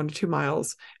run 1 to 2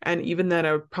 miles. And even then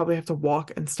I would probably have to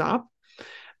walk and stop.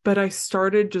 But I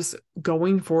started just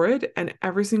going for it. And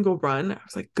every single run, I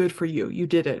was like, good for you. You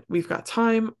did it. We've got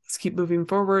time. Let's keep moving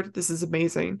forward. This is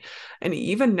amazing. And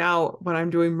even now when I'm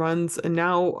doing runs, and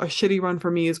now a shitty run for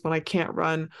me is when I can't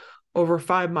run over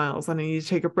 5 miles and I need to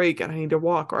take a break and I need to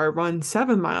walk, or I run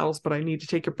 7 miles, but I need to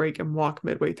take a break and walk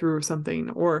midway through or something.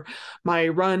 Or my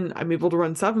run, I'm able to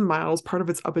run 7 miles. Part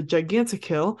of it's up a gigantic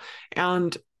hill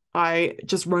and I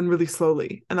just run really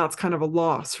slowly. And that's kind of a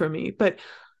loss for me. But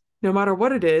no matter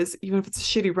what it is, even if it's a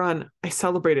shitty run, I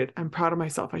celebrate it. I'm proud of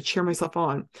myself. I cheer myself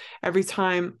on. Every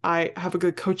time I have a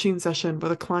good coaching session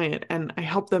with a client and I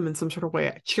help them in some sort of way,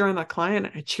 I cheer on that client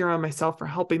and I cheer on myself for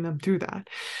helping them through that.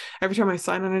 Every time I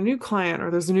sign on a new client or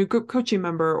there's a new group coaching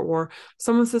member or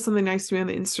someone says something nice to me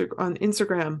on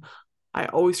Instagram, I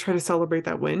always try to celebrate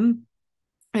that win.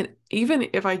 And even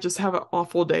if I just have an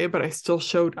awful day, but I still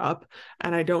showed up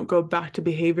and I don't go back to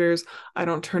behaviors, I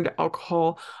don't turn to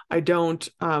alcohol, I don't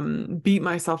beat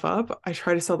myself up, I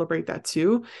try to celebrate that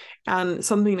too. And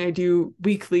something I do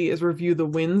weekly is review the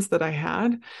wins that I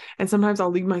had. And sometimes I'll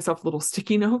leave myself little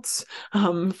sticky notes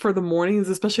for the mornings,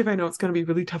 especially if I know it's going to be a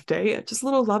really tough day, just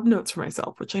little love notes for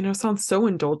myself, which I know sounds so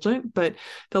indulgent, but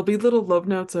there'll be little love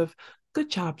notes of, good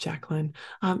job, Jacqueline.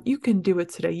 You can do it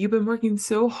today. You've been working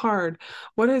so hard.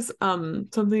 What is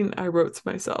something I wrote to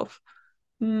myself?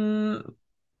 I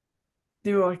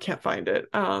can't find it.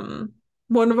 One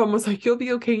of them was like, you'll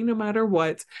be okay no matter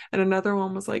what. And another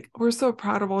one was like, we're so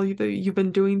proud of all you've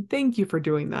been doing. Thank you for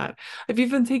doing that. I've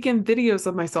even taken videos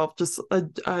of myself, just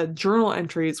journal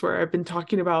entries where I've been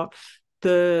talking about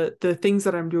the things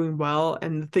that I'm doing well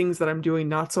and the things that I'm doing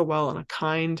not so well in a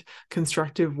kind,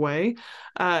 constructive way.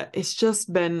 It's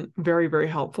just been very, very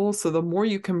helpful. So the more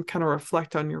you can kind of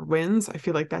reflect on your wins, I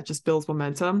feel like that just builds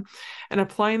momentum. And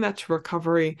applying that to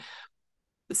recovery,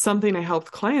 something I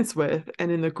helped clients with,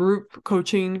 and in the group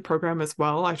coaching program as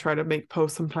well, I try to make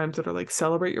posts sometimes that are like,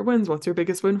 celebrate your wins. What's your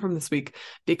biggest win from this week?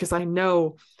 Because I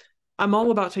know I'm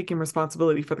all about taking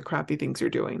responsibility for the crappy things you're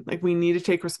doing. Like, we need to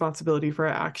take responsibility for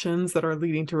our actions that are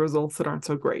leading to results that aren't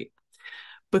so great.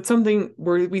 But something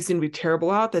where we seem to be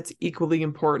terrible at that's equally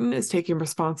important is taking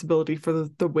responsibility for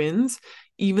the wins,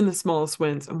 even the smallest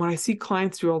wins. And what I see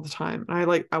clients do all the time, and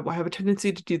I have a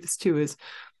tendency to do this too, is,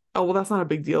 oh, well, that's not a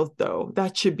big deal, though.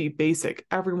 That should be basic.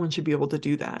 Everyone should be able to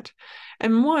do that.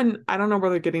 And one, I don't know where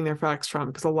they're getting their facts from,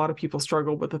 because a lot of people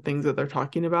struggle with the things that they're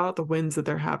talking about, the wins that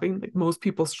they're having. Like,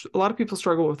 a lot of people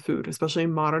struggle with food, especially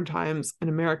in modern times in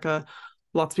America.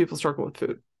 Lots of people struggle with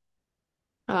food.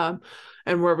 And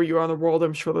wherever you are in the world,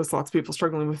 I'm sure there's lots of people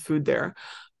struggling with food there.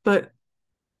 But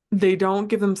they don't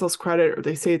give themselves credit, or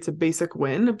they say it's a basic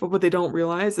win, but what they don't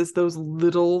realize is those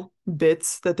little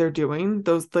bits that they're doing,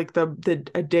 those like a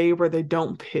day where they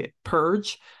don't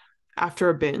purge after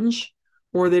a binge,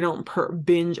 or they don't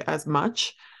binge as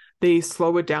much, they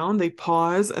slow it down, they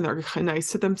pause, and they're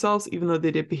nice to themselves even though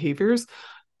they did behaviors.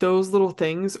 Those little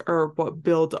things are what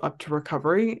build up to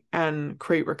recovery and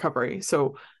create recovery.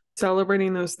 So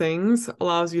celebrating those things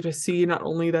allows you to see not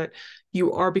only that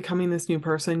you are becoming this new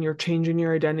person, you're changing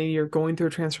your identity, you're going through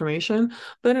a transformation,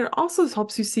 but it also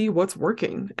helps you see what's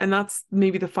working. And that's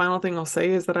maybe the final thing I'll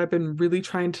say, is that I've been really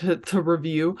trying to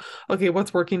review, okay,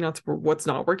 what's working, what's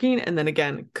not working. And then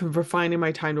again, refining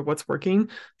my time to what's working,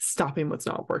 stopping what's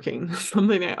not working.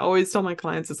 Something I always tell my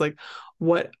clients is like,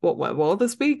 what went well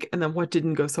this week, and then what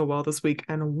didn't go so well this week,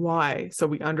 and why, so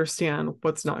we understand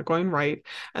what's not going right,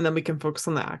 and then we can focus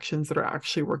on the actions that are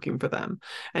actually working for them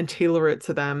and tailor it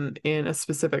to them in a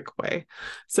specific way.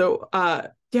 So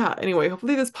yeah, anyway,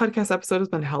 hopefully this podcast episode has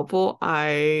been helpful.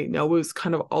 I know it was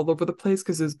kind of all over the place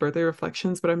because it was birthday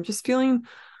reflections, but I'm just feeling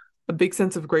a big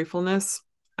sense of gratefulness.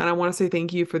 And I want to say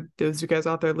thank you for those of you guys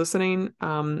out there listening.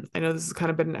 I know this has kind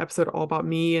of been an episode all about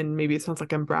me, and maybe it sounds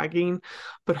like I'm bragging,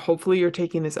 but hopefully you're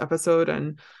taking this episode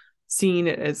and seeing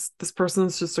it as, this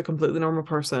person's just a completely normal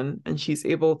person, and she's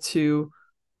able to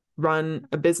run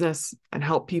a business and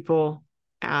help people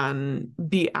and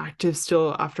be active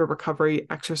still after recovery,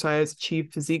 exercise,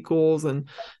 achieve physique goals and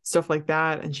stuff like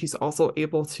that. And she's also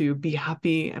able to be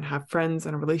happy and have friends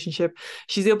and a relationship.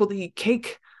 She's able to eat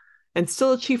cake and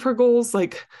still achieve her goals.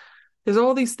 Like, there's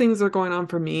all these things that are going on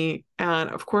for me. And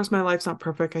of course, my life's not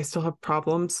perfect. I still have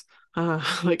problems,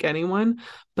 like anyone.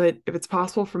 But if it's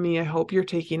possible for me, I hope you're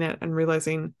taking it and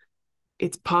realizing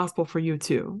it's possible for you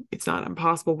too. It's not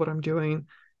impossible what I'm doing.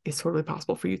 It's totally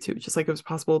possible for you too. Just like it was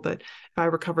possible that if I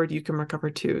recovered, you can recover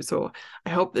too. So I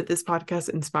hope that this podcast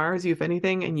inspires you, if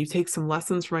anything, and you take some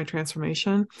lessons from my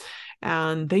transformation.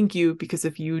 And thank you, because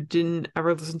if you didn't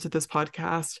ever listen to this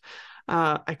podcast,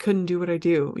 I couldn't do what I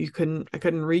do. I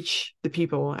couldn't reach the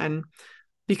people. And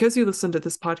because you listened to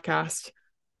this podcast,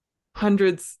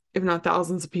 hundreds, if not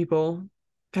thousands of people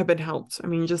have been helped. I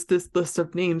mean, just this list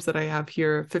of names that I have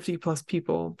here, 50 plus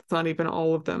people, it's not even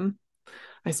all of them.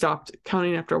 I stopped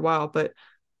counting after a while, but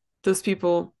those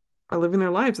people are living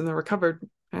their lives and they're recovered,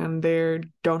 and they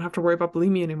don't have to worry about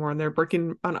bulimia anymore, and they're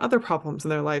working on other problems in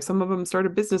their life. Some of them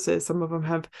started businesses, some of them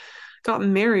have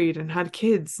gotten married and had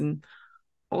kids and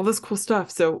all this cool stuff.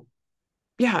 So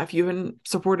yeah, if you hadn't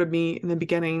supported me in the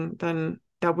beginning, then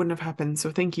that wouldn't have happened.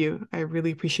 So thank you. I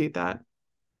really appreciate that.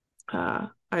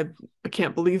 I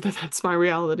can't believe that that's my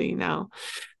reality now.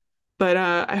 But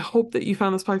I hope that you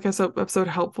found this podcast episode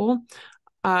helpful.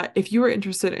 If you are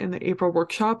interested in the April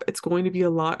workshop, it's going to be a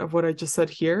lot of what I just said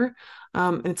here.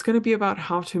 And it's going to be about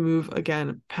how to move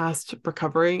again past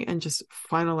recovery and just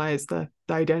finalize the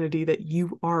identity that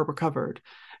you are recovered.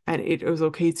 And it is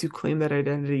okay to claim that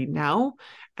identity now,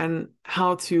 and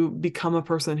how to become a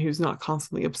person who's not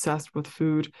constantly obsessed with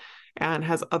food and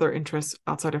has other interests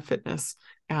outside of fitness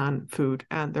and food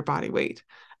and their body weight,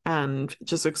 and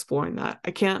just exploring that.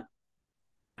 I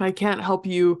can't help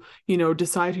you,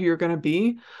 decide who you're going to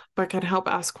be, but I can help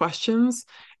ask questions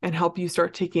and help you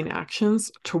start taking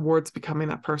actions towards becoming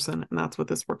that person. And that's what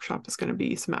this workshop is going to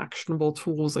be, some actionable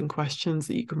tools and questions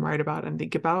that you can write about and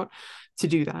think about to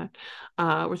do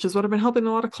that, which is what I've been helping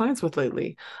a lot of clients with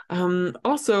lately.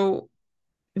 Also,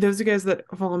 those of you guys that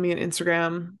follow me on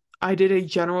Instagram, I did a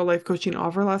general life coaching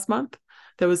offer last month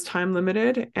that was time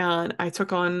limited, and I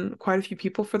took on quite a few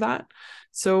people for that.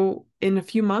 So in a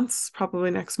few months,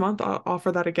 probably next month, I'll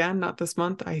offer that again. Not this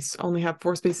month. I only have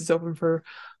 4 spaces open for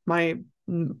my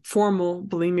formal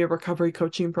bulimia recovery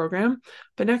coaching program.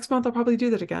 But next month, I'll probably do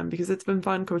that again, because it's been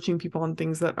fun coaching people on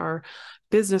things that are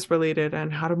business related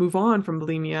and how to move on from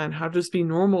bulimia and how to just be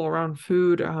normal around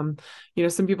food.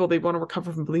 Some people, they want to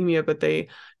recover from bulimia, but they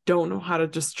don't know how to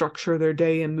just structure their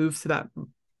day and move to that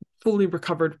fully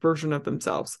recovered version of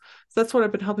themselves. So that's what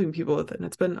I've been helping people with, and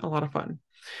it's been a lot of fun.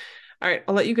 All right,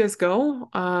 I'll let you guys go.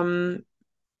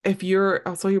 If you're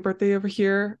also your birthday over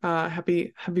here,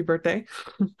 happy birthday.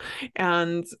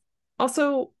 And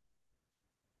also,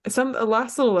 the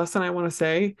last little lesson I want to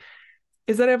say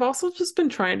is that I've also just been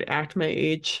trying to act my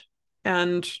age,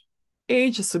 and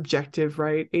age is subjective,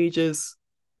 right? Age is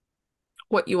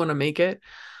what you want to make it.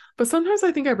 But sometimes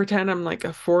I think I pretend I'm like a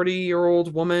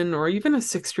 40-year-old woman or even a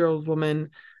 60-year-old woman,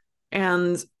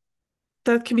 and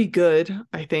that can be good,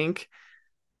 I think.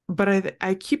 But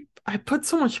I put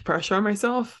so much pressure on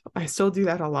myself. I still do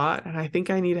that a lot, and I think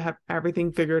I need to have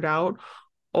everything figured out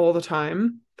all the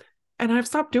time. And I've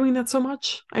stopped doing that so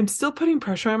much. I'm still putting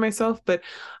pressure on myself, but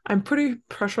I'm putting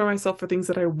pressure on myself for things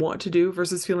that I want to do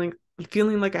versus feeling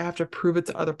like I have to prove it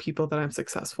to other people that I'm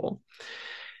successful.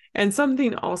 And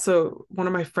something also one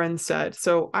of my friends said,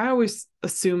 so I always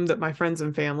assume that my friends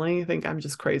and family think I'm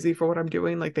just crazy for what I'm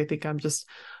doing. Like they think I'm just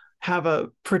have a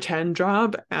pretend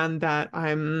job and that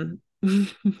I'm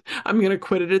going to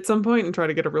quit it at some point and try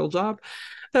to get a real job.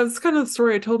 That's kind of the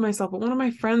story I told myself. But one of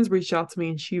my friends reached out to me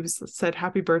and she said,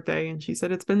 happy birthday. And she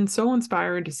said, it's been so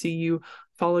inspiring to see you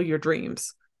follow your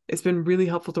dreams. It's been really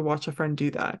helpful to watch a friend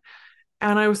do that.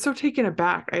 And I was so taken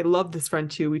aback. I love this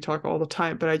friend too. We talk all the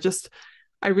time, but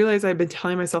I realized I've been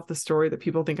telling myself the story that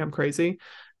people think I'm crazy.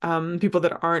 People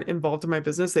that aren't involved in my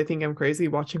business, they think I'm crazy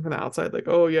watching from the outside. Like,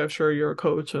 oh yeah, sure, you're a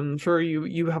coach and sure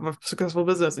you have a successful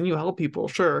business and you help people,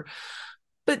 sure.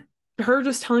 But her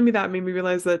just telling me that made me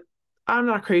realize that I'm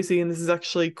not crazy and this is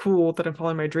actually cool that I'm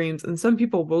following my dreams. And some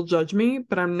people will judge me,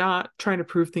 but I'm not trying to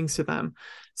prove things to them.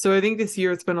 So I think this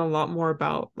year it's been a lot more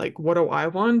about like, what do I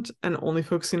want, and only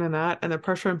focusing on that, and the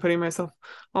pressure I'm putting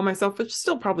on myself, which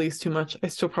still probably is too much. I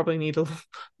still probably need to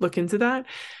look into that.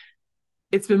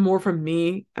 It's been more from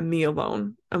me and me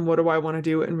alone, and what do I want to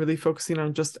do, and really focusing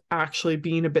on just actually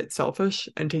being a bit selfish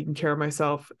and taking care of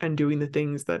myself and doing the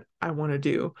things that I want to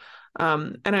do.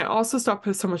 And I also stopped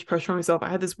putting so much pressure on myself. I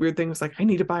had this weird thing. It was like, I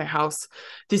need to buy a house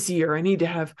this year. I need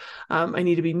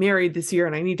to be married this year.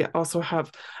 And I need to also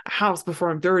have a house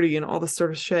before I'm 30 and all this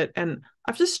sort of shit. And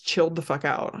I've just chilled the fuck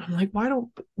out. I'm like,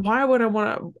 why would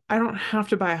I don't have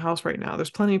to buy a house right now.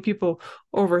 There's plenty of people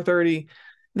over 30.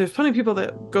 There's plenty of people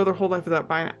that go their whole life without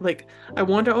buying. Like, I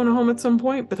want to own a home at some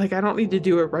point, but like, I don't need to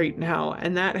do it right now.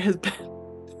 And that has been,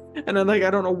 and I'm like, I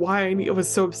don't know why I was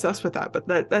so obsessed with that, but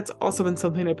that's also been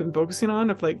something I've been focusing on.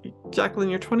 Of like, Jacqueline,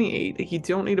 you're 28. Like, you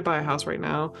don't need to buy a house right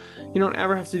now. You don't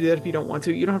ever have to do that if you don't want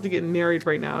to. You don't have to get married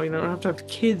right now. You don't have to have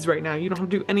kids right now. You don't have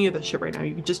to do any of that shit right now.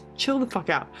 You can just chill the fuck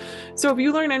out. So if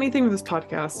you learn anything with this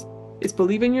podcast, it's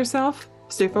believe in yourself,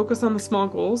 stay focused on the small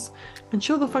goals, and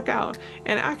chill the fuck out.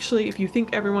 And actually, if you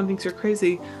think everyone thinks you're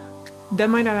crazy, that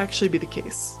might not actually be the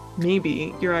case.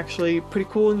 Maybe you're actually pretty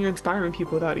cool and you're inspiring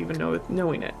people without even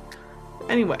knowing it.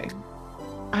 Anyway,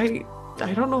 I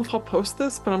don't know if I'll post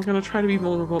this, but I'm gonna try to be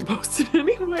vulnerable and post it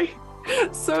anyway.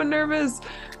 So nervous.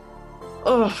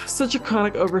 Oh, such a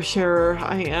chronic oversharer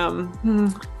I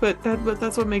am. But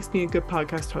that's what makes me a good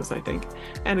podcast host, I think,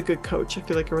 and a good coach. I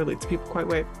feel like I relate to people quite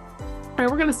well. All right,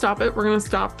 we're gonna stop it. We're gonna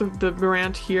stop the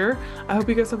rant here. I hope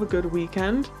you guys have a good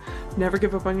weekend. Never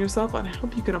give up on yourself, and I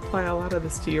hope you can apply a lot of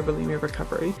this to your bulimia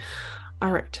recovery.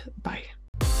 All right, bye.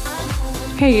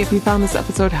 Hey, if you found this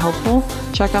episode helpful,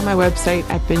 check out my website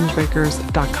at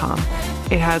bingebreakers.com.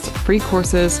 It has free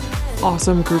courses,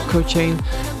 awesome group coaching,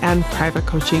 and private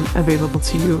coaching available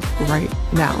to you right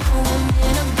now.